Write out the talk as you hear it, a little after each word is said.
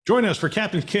Join us for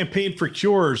Captain's Campaign for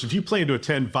Cures. If you plan to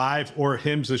attend Vive or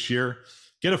HIMSS this year,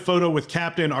 get a photo with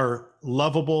Captain, our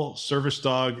lovable service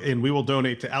dog, and we will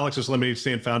donate to Alex's Lemonade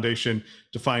Stand Foundation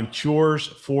to find cures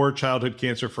for childhood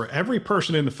cancer. For every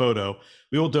person in the photo,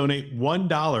 we will donate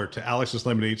 $1 to Alex's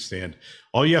Lemonade Stand.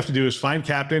 All you have to do is find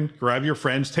Captain, grab your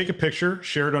friends, take a picture,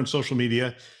 share it on social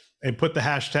media, and put the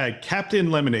hashtag Captain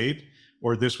Lemonade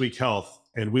or This Week Health,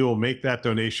 and we will make that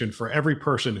donation for every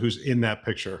person who's in that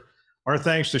picture. Our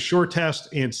thanks to SureTest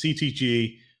and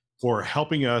CTG for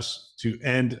helping us to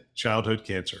end childhood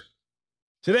cancer.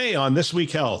 Today on This Week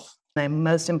Health. The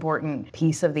most important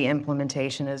piece of the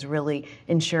implementation is really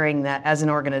ensuring that as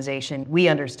an organization, we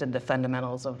understood the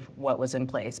fundamentals of what was in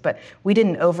place, but we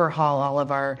didn't overhaul all of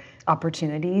our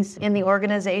opportunities in the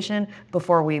organization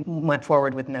before we went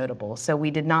forward with Notable. So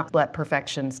we did not let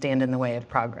perfection stand in the way of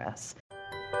progress.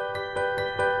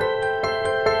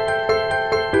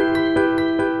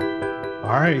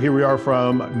 All right, here we are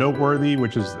from Noteworthy,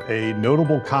 which is a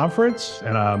notable conference,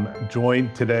 and I'm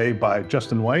joined today by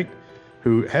Justin White,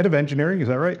 who head of engineering, is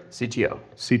that right? CTO.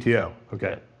 CTO,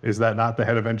 okay. Is that not the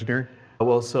head of engineering?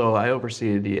 Well, so I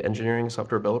oversee the engineering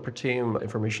software developer team,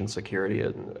 information security,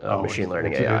 and machine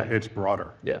learning AI. It's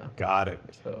broader. Yeah. Got it.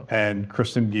 So. And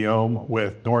Kristen Guillaume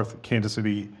with North Kansas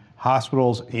City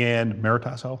Hospitals and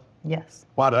Meritas Health? Yes.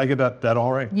 Wow, did I get that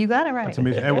all right? You got it right. That's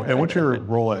amazing. And what's your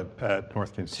role at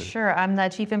North Kansas City? Sure, I'm the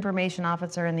Chief Information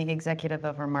Officer and the Executive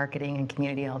over Marketing and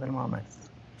Community Health and Wellness.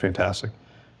 Fantastic.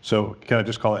 So can I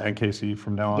just call it NKC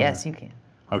from now on? Yes, you can.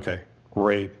 Okay,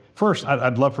 great. First,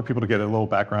 I'd love for people to get a little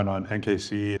background on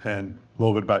NKC and a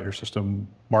little bit about your system,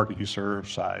 market you serve,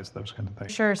 size, those kind of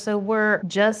things. Sure, so we're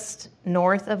just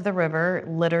north of the river,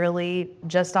 literally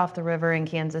just off the river in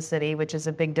Kansas City, which is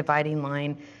a big dividing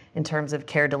line in terms of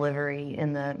care delivery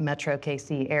in the Metro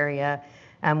KC area.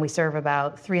 We serve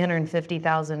about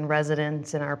 350,000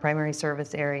 residents in our primary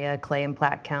service area, Clay and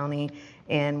Platte County,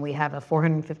 and we have a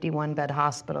 451-bed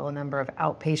hospital, a number of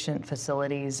outpatient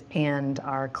facilities, and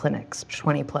our clinics,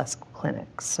 20-plus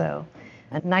clinics. So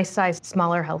a nice-sized,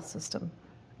 smaller health system.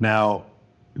 Now,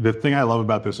 the thing I love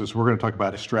about this is we're going to talk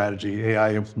about a strategy,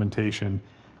 AI implementation,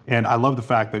 and I love the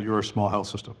fact that you're a small health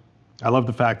system. I love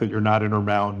the fact that you're not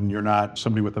Intermountain, you're not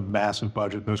somebody with a massive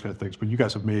budget, those kind of things, but you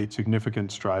guys have made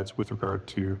significant strides with regard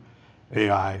to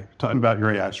AI. Talk about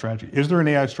your AI strategy. Is there an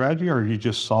AI strategy, or are you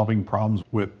just solving problems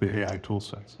with the AI tool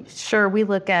sets? Sure, we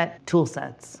look at tool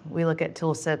sets. We look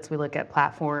at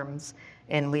platforms,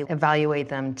 and we evaluate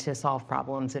them to solve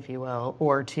problems, if you will,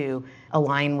 or to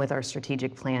align with our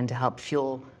strategic plan to help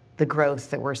fuel the growth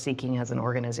that we're seeking as an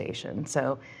organization.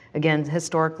 So again,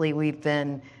 historically, we've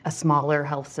been a smaller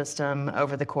health system.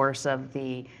 Over the course of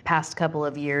the past couple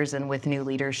of years and with new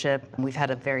leadership, we've had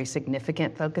a very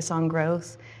significant focus on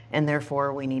growth, and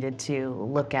therefore we needed to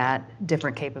look at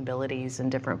different capabilities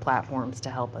and different platforms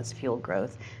to help us fuel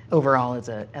growth overall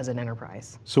as an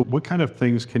enterprise. So what kind of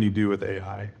things can you do with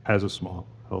AI as a small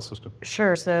health system?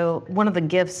 Sure. So one of the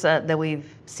gifts that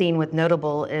we've seen with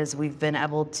Notable is we've been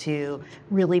able to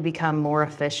really become more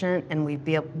efficient, and we've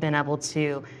been able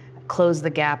to close the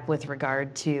gap with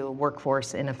regard to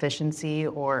workforce inefficiency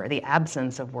or the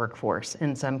absence of workforce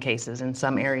in some cases, in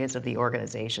some areas of the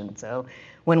organization. So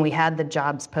when we had the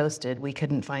jobs posted, we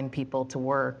couldn't find people to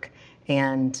work,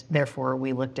 and therefore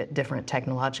we looked at different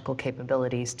technological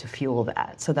capabilities to fuel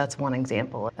that. So that's one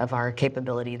example of our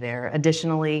capability there.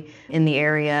 Additionally, in the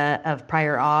area of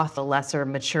prior auth, a lesser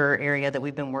mature area that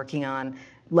we've been working on,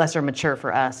 lesser mature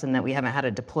for us and that we haven't had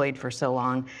it deployed for so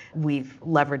long, we've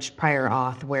leveraged prior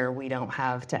auth where we don't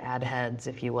have to add heads,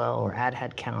 if you will, or add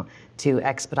head count to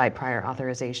expedite prior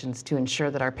authorizations to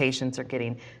ensure that our patients are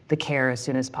getting the care as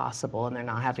soon as possible and they're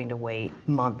not having to wait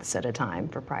months at a time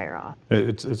for prior auth.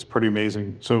 It's pretty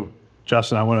amazing. So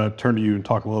Justin, I want to turn to you and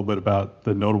talk a little bit about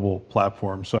the Notable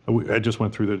platform. So I just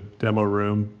went through the demo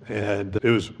room and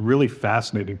it was really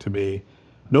fascinating to me.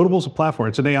 Notable is a platform,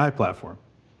 it's an AI platform.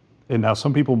 And now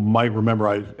some people might remember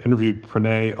I interviewed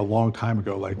Pranay a long time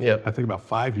ago, I think about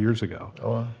 5 years ago.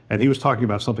 Oh, wow. And he was talking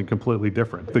about something completely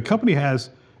different. The company has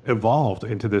evolved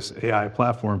into this AI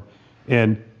platform,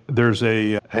 and there's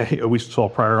we saw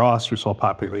prior auths, we saw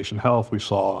population health, we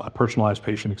saw personalized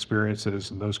patient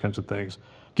experiences and those kinds of things.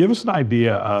 Give us an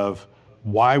idea of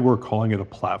why we're calling it a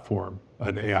platform,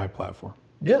 an AI platform.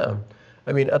 Yeah.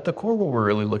 I mean, at the core, what we're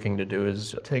really looking to do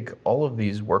is take all of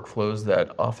these workflows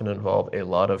that often involve a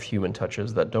lot of human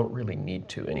touches that don't really need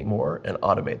to anymore and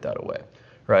automate that away,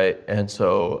 right? And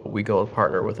so we go and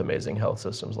partner with amazing health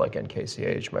systems like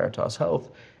NKCH, Meritas Health,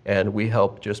 and we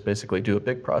help just basically do a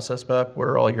big process map. Where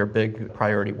are all your big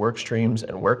priority work streams,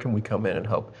 and where can we come in and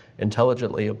help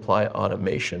intelligently apply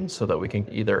automation so that we can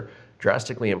either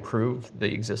drastically improve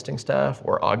the existing staff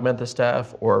or augment the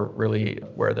staff, or really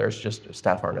where there's just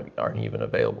staff aren't even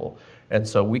available. And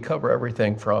so we cover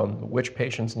everything from which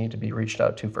patients need to be reached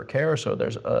out to for care. So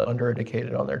there's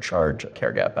underindicated on their chart,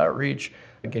 care gap outreach,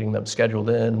 getting them scheduled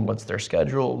in once they're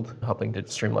scheduled, helping to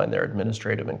streamline their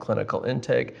administrative and clinical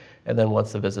intake, and then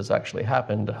once the visits actually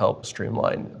happen, to help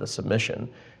streamline the submission.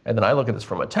 And then I look at this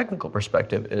from a technical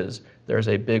perspective, is there's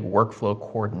a big workflow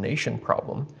coordination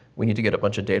problem. We need to get a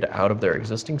bunch of data out of their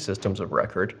existing systems of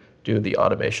record, do the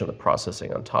automation, the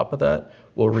processing on top of that.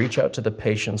 We'll reach out to the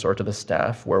patients or to the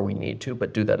staff where we need to,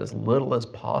 but do that as little as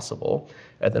possible,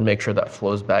 and then make sure that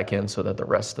flows back in so that the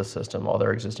rest of the system, all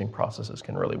their existing processes,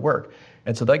 can really work.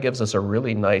 And so that gives us a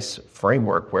really nice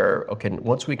framework where, okay,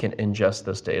 once we can ingest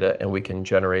this data and we can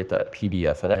generate that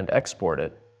PDF and export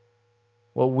it,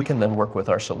 well, we can then work with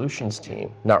our solutions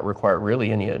team, not require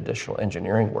really any additional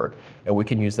engineering work, and we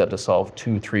can use that to solve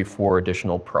 2, 3, 4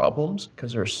 additional problems,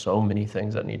 because there's so many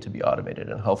things that need to be automated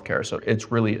in healthcare. So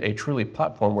it's really a truly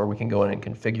platform where we can go in and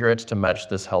configure it to match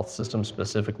this health system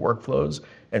specific workflows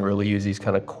and really use these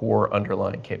kind of core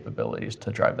underlying capabilities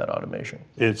to drive that automation.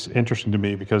 It's interesting to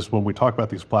me because when we talk about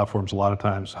these platforms, a lot of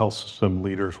times health system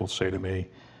leaders will say to me,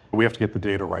 we have to get the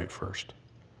data right first.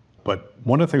 But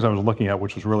one of the things I was looking at,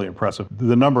 which was really impressive,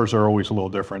 the numbers are always a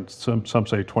little different. Some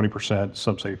say 20%,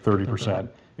 some say 30%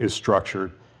 is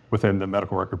structured within the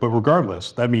medical record. But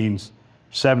regardless, that means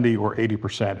 70 or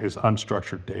 80% is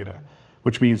unstructured data,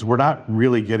 which means we're not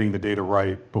really getting the data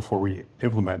right before we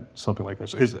implement something like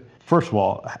this. First of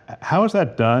all, how is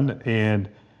that done? And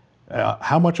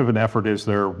how much of an effort is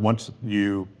there once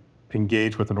you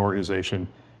engage with an organization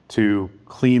to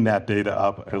clean that data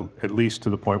up, at least to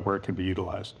the point where it can be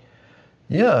utilized?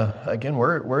 Yeah, again,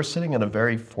 we're sitting in a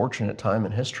very fortunate time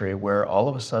in history where all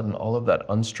of a sudden, all of that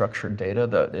unstructured data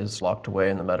that is locked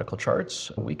away in the medical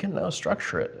charts, we can now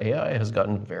structure it. AI has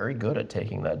gotten very good at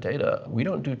taking that data. We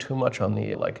don't do too much on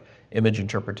the image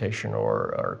interpretation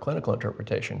or clinical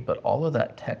interpretation, but all of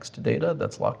that text data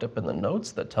that's locked up in the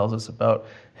notes that tells us about,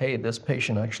 hey, this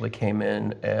patient actually came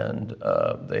in and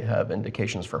they have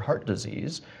indications for heart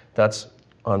disease. That's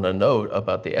on a note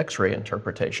about the X-ray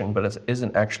interpretation, but it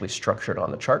isn't actually structured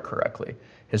on the chart correctly.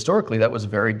 Historically, that was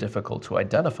very difficult to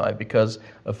identify because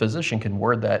a physician can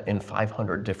word that in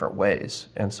 500 different ways.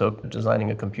 And so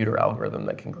designing a computer algorithm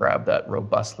that can grab that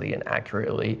robustly and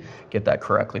accurately, get that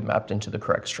correctly mapped into the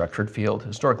correct structured field,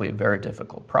 historically a very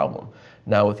difficult problem.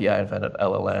 Now with the advent of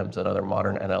LLMs and other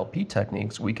modern NLP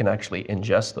techniques, we can actually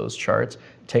ingest those charts,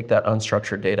 take that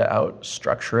unstructured data out,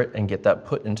 structure it, and get that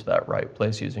put into that right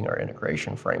place using our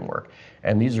integration framework.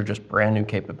 And these are just brand new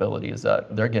capabilities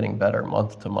that they're getting better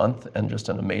month to month, and just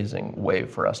an amazing way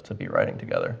for us to be writing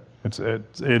together.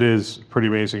 It is pretty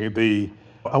amazing.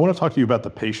 I want to talk to you about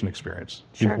the patient experience.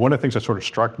 Sure. One of the things that sort of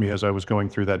struck me as I was going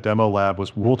through that demo lab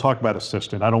was, we'll talk about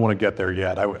Assistant. I don't want to get there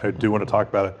yet. I do want to talk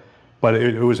about it. But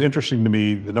it was interesting to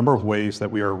me, the number of ways that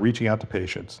we are reaching out to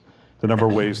patients, the number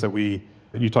of ways that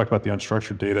you talked about the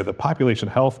unstructured data. The population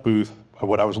health booth,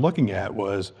 what I was looking at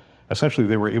was essentially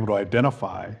they were able to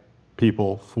identify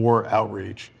people for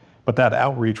outreach, but that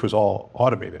outreach was all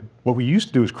automated. What we used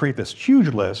to do is create this huge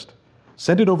list,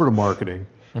 send it over to marketing,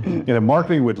 and then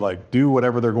marketing would do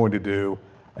whatever they're going to do.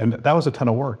 And that was a ton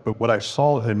of work. But what I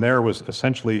saw in there was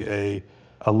essentially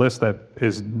a list that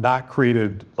is not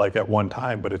created at one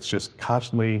time, but it's just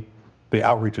constantly, the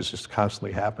outreach is just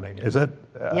constantly happening. Is that,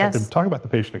 Yes. talk about the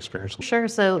patient experience. Sure.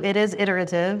 So it is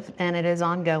iterative and it is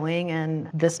ongoing. And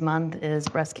this month is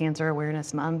Breast Cancer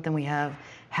Awareness Month, and we have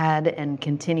had and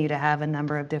continue to have a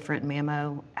number of different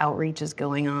mammo outreaches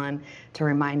going on to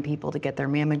remind people to get their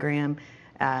mammogram.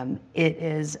 It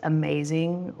is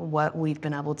amazing what we've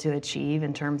been able to achieve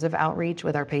in terms of outreach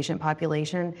with our patient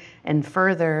population. And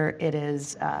further, it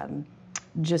is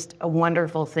just a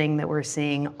wonderful thing that we're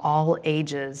seeing all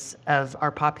ages of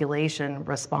our population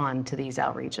respond to these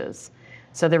outreaches.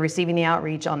 So they're receiving the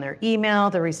outreach on their email,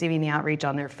 they're receiving the outreach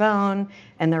on their phone,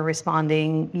 and they're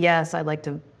responding, yes, I'd like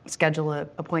to schedule an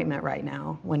appointment right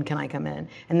now. When can I come in?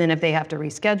 And then if they have to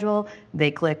reschedule,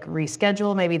 they click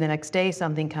reschedule. Maybe the next day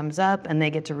something comes up and they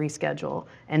get to reschedule.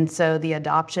 And so the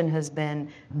adoption has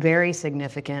been very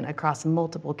significant across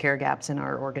multiple care gaps in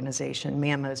our organization.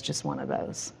 Mammo is just one of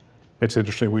those. It's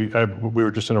interesting. We were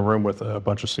just in a room with a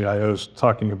bunch of CIOs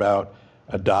talking about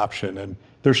adoption, and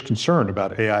there's concern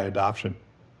about AI adoption,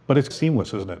 but it's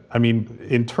seamless, isn't it? I mean,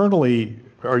 internally,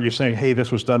 are you saying, hey,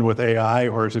 this was done with AI,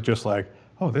 or is it just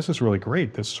oh, this is really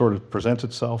great. This sort of presents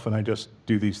itself and I just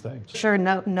do these things? Sure,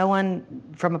 no one,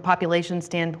 from a population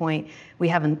standpoint, we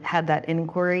haven't had that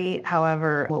inquiry.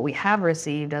 However, what we have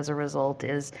received as a result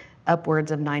is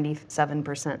upwards of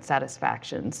 97%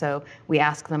 satisfaction. So we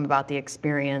ask them about the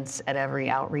experience at every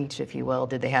outreach, if you will.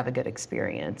 Did they have a good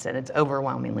experience? And it's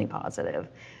overwhelmingly positive.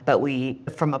 But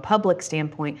from a public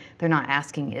standpoint, they're not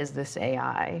asking, is this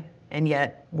AI? And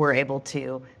yet we're able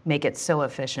to make it so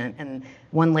efficient. And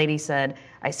one lady said,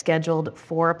 I scheduled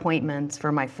 4 appointments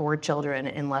for my 4 children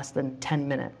in less than 10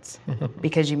 minutes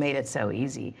because you made it so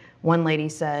easy. One lady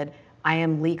said, I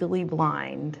am legally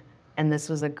blind, and this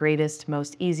was the greatest,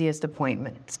 most easiest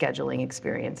appointment scheduling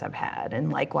experience I've had.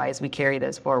 And likewise, we carry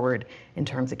those forward in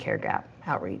terms of care gap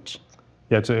outreach.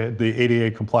 Yeah, the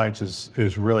ADA compliance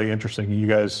is really interesting. You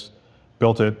guys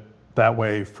built it that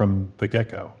way from the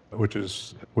get-go, which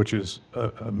is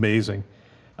amazing.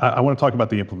 I want to talk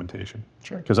about the implementation.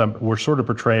 Sure. Because we're sort of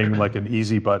portraying like an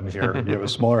easy button here. You have a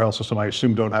smaller health system, I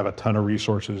assume don't have a ton of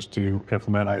resources to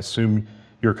implement. I assume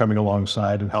you're coming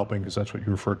alongside and helping, because that's what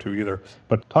you refer to either.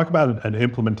 But talk about an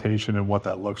implementation and what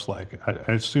that looks like.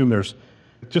 I assume there's,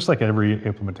 just like every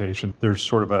implementation, there's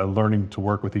sort of a learning to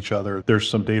work with each other. There's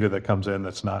some data that comes in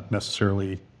that's not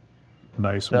necessarily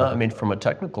nice. No, I mean, from a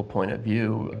technical point of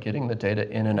view, getting the data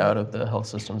in and out of the health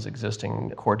system's existing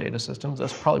core data systems,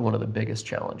 that's probably one of the biggest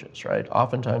challenges, right?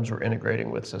 Oftentimes we're integrating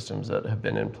with systems that have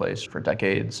been in place for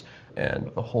decades,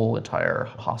 and the whole entire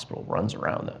hospital runs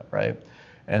around that, right?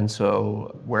 And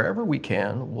so wherever we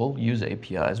can, we'll use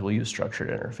APIs, we'll use structured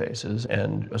interfaces,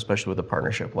 and especially with a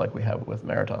partnership like we have with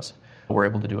Meritus, we're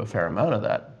able to do a fair amount of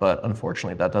that, but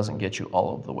unfortunately that doesn't get you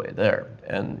all of the way there.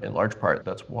 And in large part,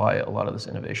 that's why a lot of this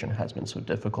innovation has been so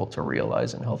difficult to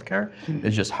realize in healthcare,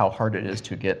 is just how hard it is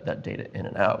to get that data in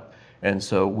and out. And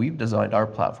so we've designed our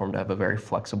platform to have a very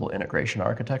flexible integration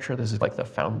architecture. This is like the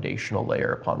foundational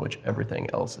layer upon which everything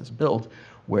else is built,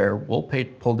 where we'll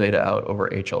pull data out over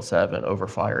HL7, over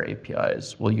FHIR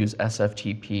APIs. We'll use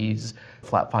SFTPs,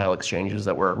 flat file exchanges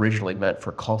that were originally meant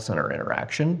for call center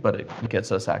interaction, but it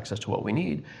gets us access to what we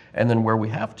need. And then where we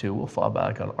have to, we'll fall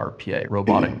back on RPA,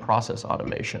 robotic process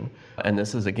automation. And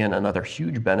this is, again, another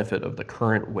huge benefit of the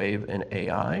current wave in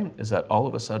AI, is that all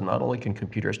of a sudden, not only can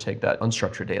computers take that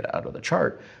unstructured data out of the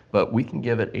chart, but we can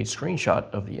give it a screenshot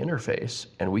of the interface,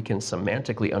 and we can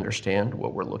semantically understand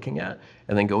what we're looking at,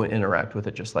 and then go and interact with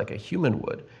it just like a human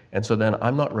would. And so then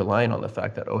I'm not relying on the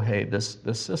fact that, oh, hey, this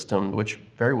system, which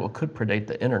very well could predate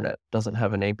the internet, doesn't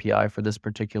have an API for this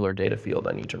particular data field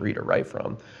I need to read or write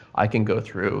from. I can go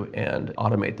through and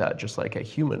automate that just like a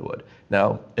human would.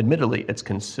 Now, admittedly, it's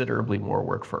considerably more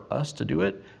work for us to do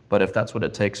it, but if that's what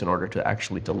it takes in order to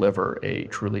actually deliver a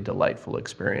truly delightful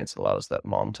experience, allows that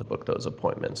mom to book those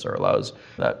appointments or allows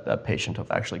that patient to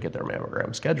actually get their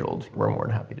mammogram scheduled, we're more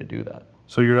than happy to do that.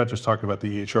 So you're not just talking about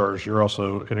the EHRs, you're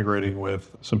also integrating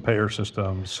with some payer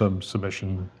systems, some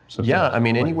submission systems. Yeah, I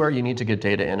mean, anywhere you need to get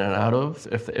data in and out of,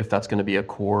 if that's going to be a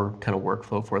core kind of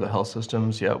workflow for the health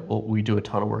systems, yeah, we do a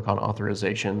ton of work on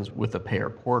authorizations with the payer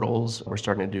portals. We're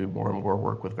starting to do more and more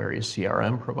work with various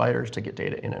CRM providers to get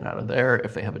data in and out of there.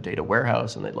 If they have a data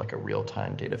warehouse and they'd like a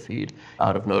real-time data feed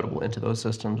out of Notable into those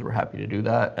systems, we're happy to do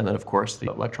that. And then, of course, the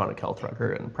electronic health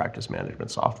record and practice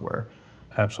management software.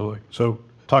 Absolutely. So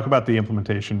talk about the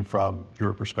implementation from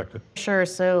your perspective. Sure.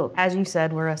 So as you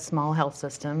said, we're a small health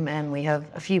system, and we have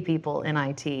a few people in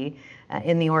IT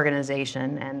in the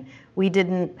organization, and we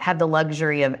didn't have the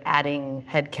luxury of adding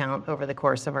headcount over the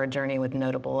course of our journey with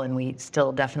Notable, and we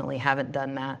still definitely haven't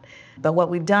done that. But what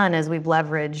we've done is we've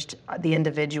leveraged the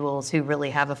individuals who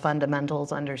really have a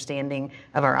fundamentals understanding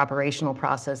of our operational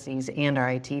processes and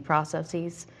our IT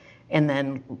processes, and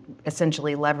then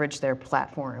essentially leverage their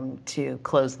platform to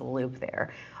close the loop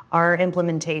there. Our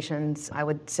implementations, I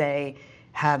would say,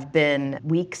 have been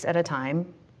weeks at a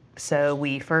time. So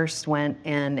we first went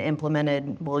and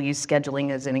implemented, we'll use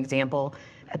scheduling as an example,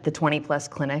 at the 20 plus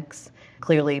clinics.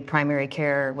 Clearly primary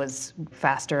care was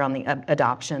faster on the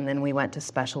adoption than we went to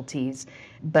specialties,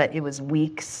 but it was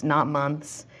weeks, not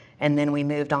months. And then we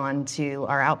moved on to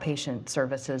our outpatient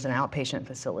services and outpatient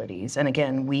facilities. And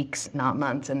again, weeks, not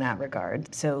months in that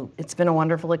regard. So it's been a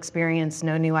wonderful experience,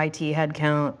 no new IT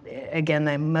headcount. Again,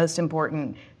 the most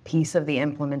important piece of the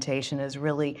implementation is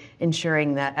really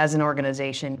ensuring that as an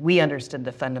organization, we understood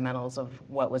the fundamentals of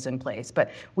what was in place. But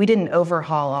we didn't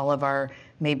overhaul all of our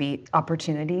maybe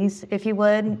opportunities, if you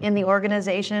would, in the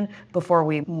organization before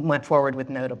we went forward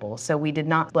with Notable. So we did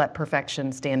not let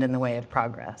perfection stand in the way of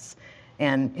progress.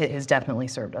 And it has definitely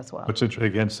served us well. What's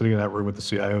interesting, again, sitting in that room with the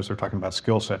CIOs, they're talking about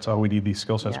skill sets. Oh, we need these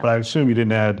skill sets. Yeah. But I assume you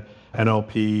didn't add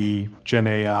NLP, Gen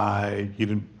AI, you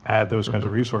didn't add those kinds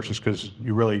of resources because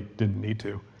you really didn't need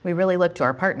to. We really look to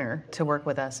our partner to work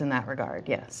with us in that regard,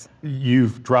 yes.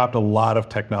 You've dropped a lot of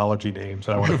technology names,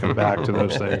 and I want to come back to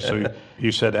those things. So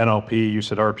you said NLP, you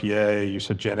said RPA, you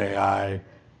said Gen AI.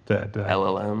 that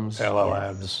LLMs.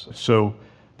 LLMs. So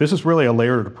this is really a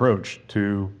layered approach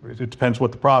to, it depends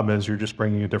what the problem is, you're just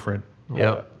bringing a different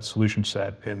solution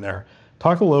set in there.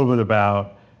 Talk a little bit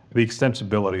about the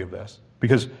extensibility of this,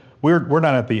 because we're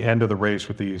not at the end of the race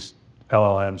with these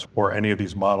LLMs or any of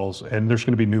these models, and there's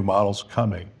going to be new models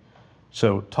coming.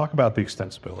 So talk about the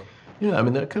extensibility. Yeah, I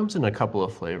mean, that comes in a couple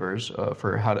of flavors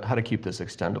for how to keep this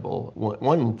extendable.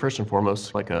 One, first and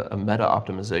foremost, like a meta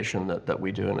optimization that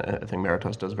we do, and I think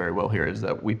Meritos does very well here, is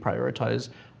that we prioritize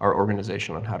our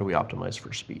organization on how do we optimize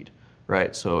for speed,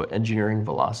 right? So engineering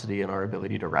velocity and our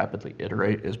ability to rapidly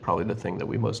iterate is probably the thing that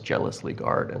we most jealously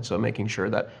guard. And so making sure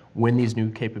that when these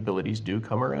new capabilities do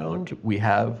come around, we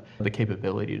have the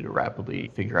capability to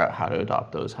rapidly figure out how to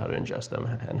adopt those, how to ingest them,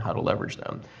 and how to leverage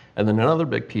them. And then another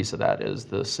big piece of that is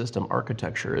the system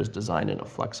architecture is designed in a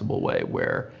flexible way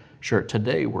where, sure,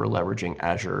 today we're leveraging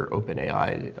Azure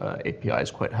OpenAI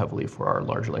APIs quite heavily for our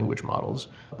large language models.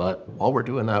 But while we're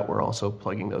doing that, we're also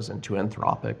plugging those into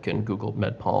Anthropic and Google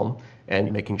MedPalm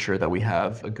and making sure that we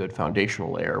have a good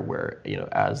foundational layer where,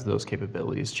 as those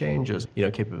capabilities change, as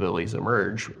capabilities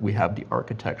emerge, we have the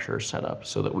architecture set up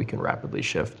so that we can rapidly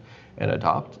shift and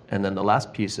adopt. And then the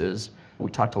last piece is, we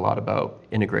talked a lot about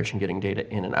integration, getting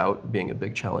data in and out being a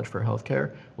big challenge for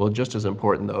healthcare. Well, just as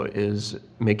important though is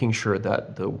making sure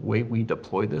that the way we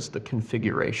deploy this, the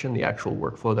configuration, the actual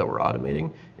workflow that we're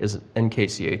automating is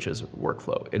NKCH's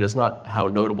workflow. It is not how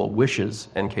Notable wishes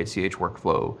NKCH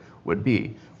workflow would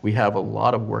be. We have a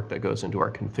lot of work that goes into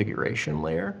our configuration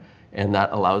layer, and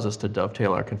that allows us to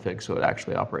dovetail our config so it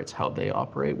actually operates how they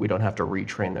operate. We don't have to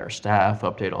retrain their staff,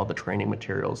 update all the training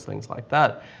materials, things like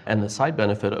that. And the side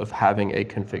benefit of having a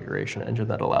configuration engine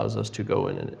that allows us to go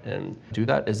in and do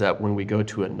that is that when we go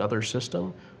to another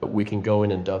system, we can go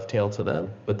in and dovetail to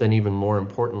them. But then even more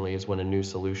importantly is when a new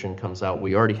solution comes out,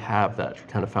 we already have that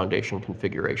kind of foundation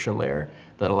configuration layer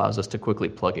that allows us to quickly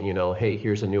plug in, hey,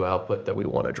 here's a new output that we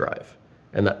want to drive.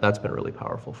 And that's been really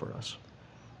powerful for us.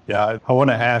 Yeah, I want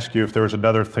to ask you if there was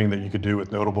another thing that you could do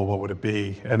with Notable, what would it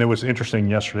be? And it was interesting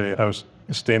yesterday, I was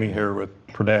standing here with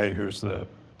Pranay, who's the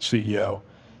CEO,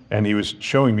 and he was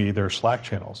showing me their Slack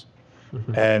channels.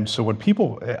 Mm-hmm. And so when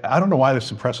people, I don't know why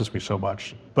this impresses me so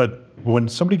much, but when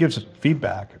somebody gives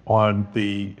feedback on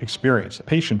the experience,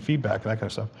 patient feedback, that kind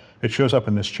of stuff, it shows up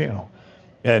in this channel.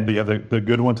 And you have the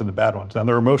good ones and the bad ones. Now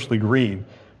they're mostly green,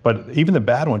 but even the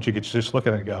bad ones, you could just look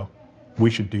at it and go, we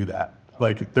should do that.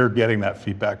 Like they're getting that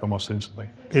feedback almost instantly.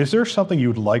 Is there something you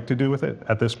would like to do with it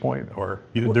at this point, or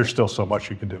there's still so much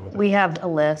you can do with it? We have a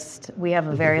list. We have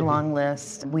a very long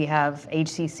list. We have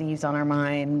HCCs on our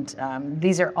mind.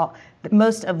 These are all,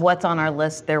 most of what's on our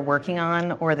list they're working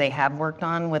on or they have worked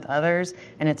on with others,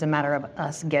 and it's a matter of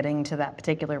us getting to that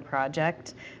particular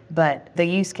project. But the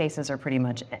use cases are pretty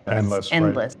much endless.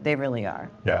 Endless. Right? They really are.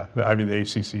 Yeah, I mean, the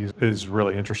HCC is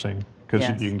really interesting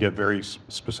because you can get very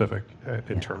specific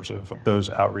in terms of those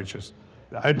outreaches.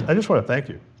 I just want to thank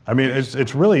you. I mean,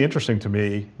 it's really interesting to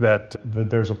me that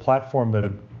there's a platform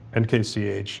that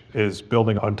NKCH is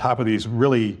building on top of these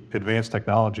really advanced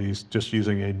technologies, just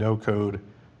using a no-code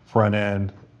front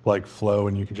end like flow,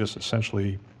 and you can just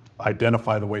essentially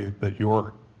identify the way that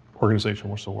your organization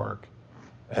wants to work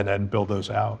and then build those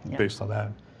out based on that.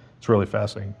 It's really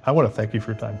fascinating. I want to thank you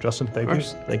for your time. Justin, thank you.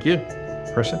 Thank you.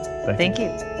 Kristen, Thank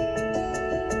you.